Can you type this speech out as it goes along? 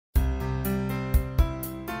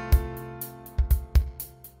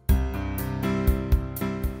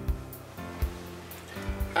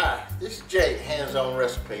This is Jay, Hands-On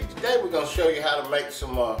Recipes. Today we're going to show you how to make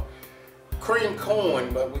some cream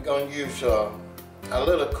corn, but we're going to use a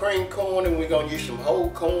little cream corn and we're going to use some whole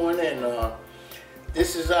corn, and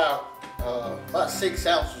this is our about 6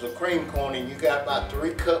 ounces of cream corn, and you got about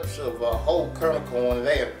 3 cups of whole kernel corn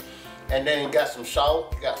there. And then you got some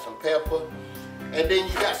salt, you got some pepper, and then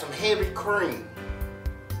you got some heavy cream.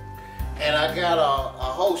 And I got a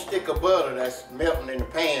whole stick of butter that's melting in the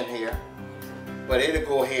pan here, but it'll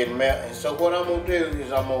go ahead and melt. And so what I'm gonna do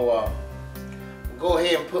is I'm gonna go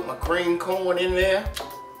ahead and put my cream corn in there.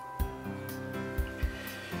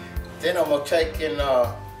 Then I'm gonna take and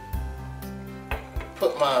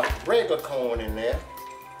put my regular corn in there.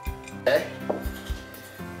 Okay.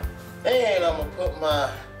 And I'm gonna put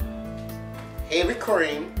my heavy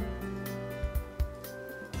cream.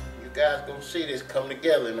 You guys gonna see this come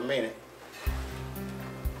together in a minute.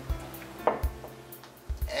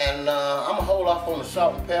 And I'm gonna hold off on the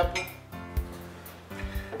salt and pepper.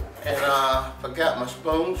 And I forgot my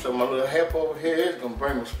spoon, so my little help over here is gonna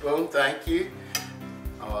bring my spoon. Thank you.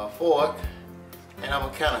 Fork. And I'm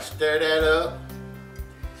gonna kind of stir that up.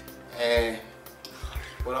 And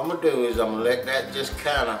what I'm gonna do is I'm gonna let that just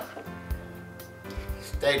kind of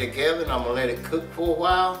stay together, and I'm gonna let it cook for a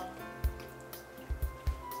while.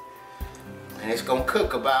 And it's gonna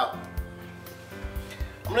cook about,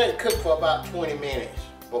 I'm gonna let it cook for about 20 minutes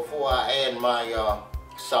before I add my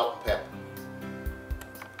salt and pepper.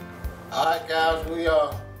 Alright guys, we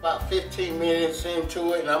are about 15 minutes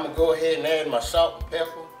into it, and I'm gonna go ahead and add my salt and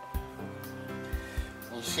pepper.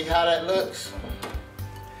 You see how that looks?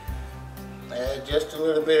 Add just a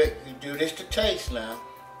little bit. You do this to taste now.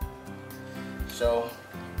 So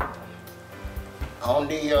on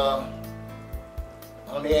the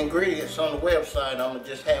ingredients on the website, I'm gonna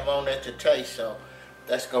just have on that to taste. So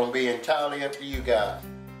that's gonna be entirely up to you guys.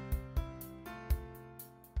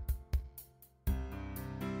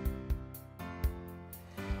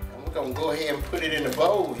 And we're gonna go ahead and put it in the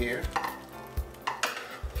bowl here.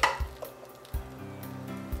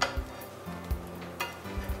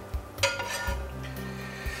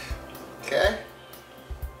 Okay.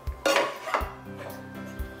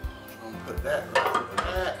 That right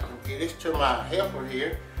there. Get this to my helper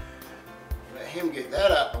here. Let him get that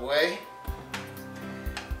out the way.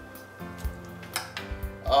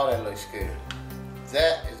 Oh, that looks good.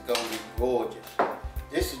 That is going to be gorgeous.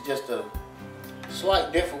 This is just a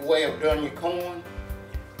slight different way of doing your corn,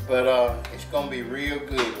 but it's going to be real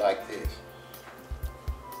good like this.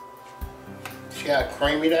 See how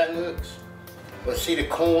creamy that looks? But see, the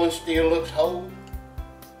corn still looks whole.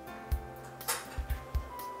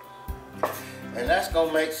 And that's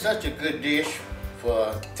gonna make such a good dish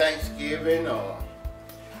for Thanksgiving or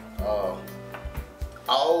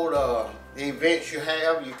all the events you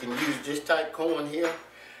have. You can use this type corn here.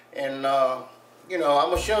 And you know, I'm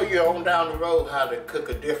gonna show you on down the road how to cook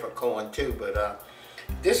a different corn too, but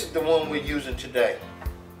this is the one we're using today.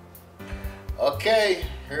 Okay,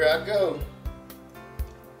 here I go.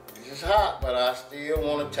 This is hot, but I still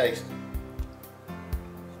want to taste it.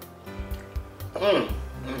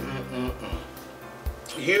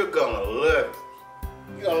 You're gonna love it.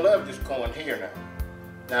 You're gonna love this corn here now.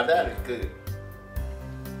 Now that is good.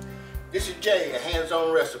 This is Jay at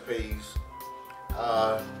Hands-On Recipes.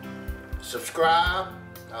 Subscribe.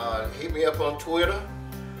 Hit me up on Twitter.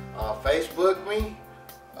 Facebook me.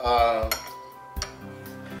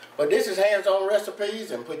 But this is Hands-On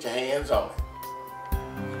Recipes, and put your hands on it.